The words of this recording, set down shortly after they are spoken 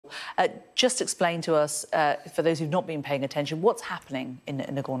Just explain to us, for those who've not been paying attention, what's happening in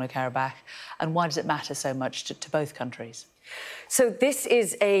Nagorno-Karabakh and why does it matter so much to both countries? So this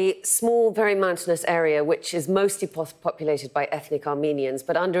is a small, very mountainous area which is mostly populated by ethnic Armenians,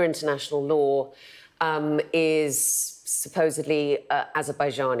 but under international law is supposedly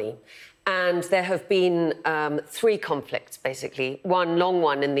Azerbaijani. And there have been three conflicts, basically. One long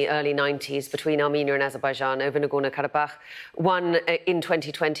one in the early 90s between Armenia and Azerbaijan over Nagorno-Karabakh. One in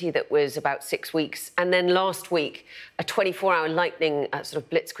 2020 that was about 6 weeks. And then last week, a 24-hour lightning sort of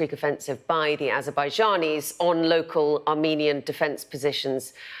blitzkrieg offensive by the Azerbaijanis on local Armenian defence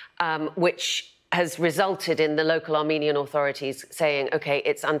positions, which has resulted in the local Armenian authorities saying, OK,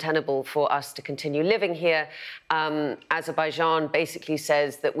 it's untenable for us to continue living here. Azerbaijan basically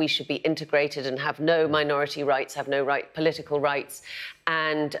says that we should be integrated and have no minority rights, have no political rights,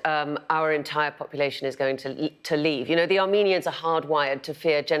 and our entire population is going to leave. You know, the Armenians are hardwired to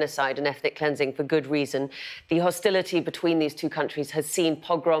fear genocide and ethnic cleansing for good reason. The hostility between these two countries has seen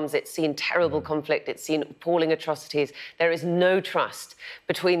pogroms, it's seen terrible conflict, it's seen appalling atrocities. There is no trust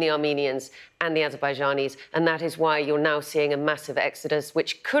between the Armenians and the Azerbaijanis, and that is why you're now seeing a massive exodus,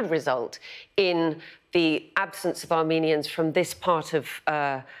 which could result in the absence of Armenians from this part of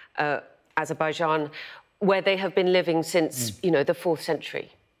Azerbaijan, where they have been living since, you know, the 4th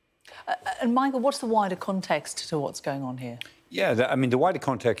century. And Michael, what's the wider context to what's going on here? Yeah, I mean, the wider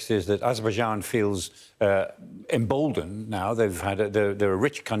context is that Azerbaijan feels emboldened now. They're a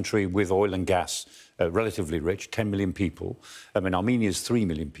rich country with oil and gas, relatively rich, 10 million people. I mean, Armenia is 3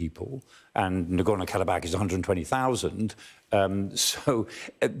 million people, and Nagorno-Karabakh is 120,000. So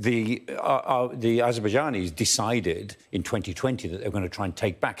the Azerbaijanis decided in 2020 that they were going to try and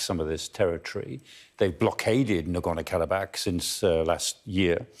take back some of this territory. They've blockaded Nagorno-Karabakh since last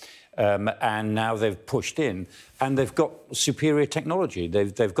year. And now they've pushed in, and they've got superior technology.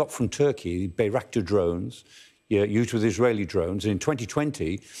 They've got from Turkey Bayraktar drones, used with Israeli drones. And in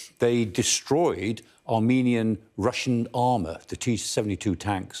 2020, they destroyed Armenian Russian armour, the T-72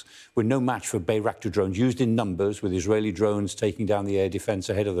 tanks, were no match for Bayraktar drones, used in numbers with Israeli drones taking down the air defence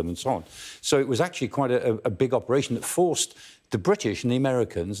ahead of them and so on. So it was actually quite a big operation that forced the British and the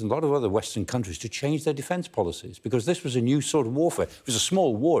Americans and a lot of other Western countries to change their defence policies, because this was a new sort of warfare. It was a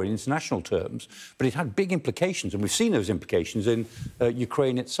small war in international terms, but it had big implications, and we've seen those implications in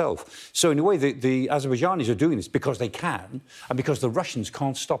Ukraine itself. So in a way, the Azerbaijanis are doing this because they can, and because the Russians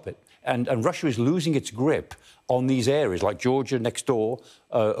can't stop it. And Russia is losing its grip on these areas, like Georgia next door,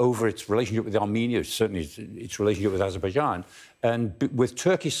 over its relationship with Armenia, certainly its relationship with Azerbaijan. And with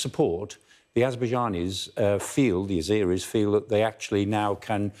Turkish support, the Azerbaijanis the Azeris feel that they actually now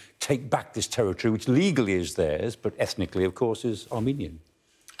can take back this territory, which legally is theirs, but ethnically, of course, is Armenian.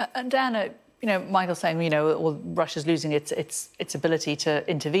 And Diana, you know, Michael's saying, you know, well, Russia's losing its ability to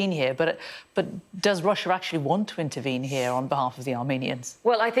intervene here, but does Russia actually want to intervene here on behalf of the Armenians?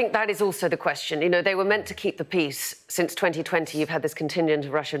 Well, I think that is also the question. You know, they were meant to keep the peace. Since 2020, you've had this contingent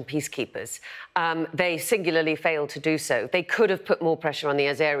of Russian peacekeepers. They singularly failed to do so. They could have put more pressure on the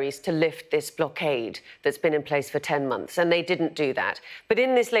Azeris to lift this blockade that's been in place for 10 months, and they didn't do that. But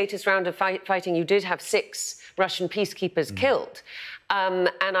in this latest round of fighting, you did have 6 Russian peacekeepers killed. And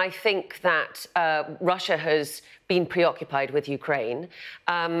I think that Russia has been preoccupied with Ukraine,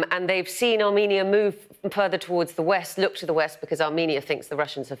 and they've seen Armenia move further towards the west, look to the west, because Armenia thinks the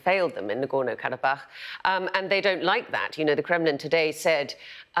Russians have failed them in Nagorno-Karabakh, and they don't like that. You know, the Kremlin today said,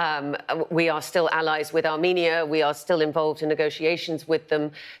 we are still allies with Armenia, we are still involved in negotiations with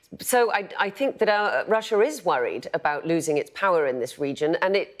them. So I think that Russia is worried about losing its power in this region,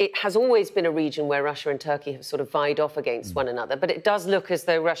 and it has always been a region where Russia and Turkey have sort of vied off against one another. But it does look as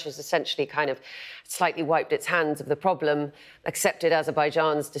though Russia's essentially kind of slightly wiped its hands of the problem, accepted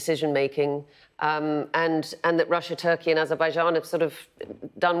Azerbaijan's decision-making, and that Russia, Turkey and Azerbaijan have sort of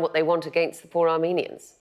done what they want against the poor Armenians.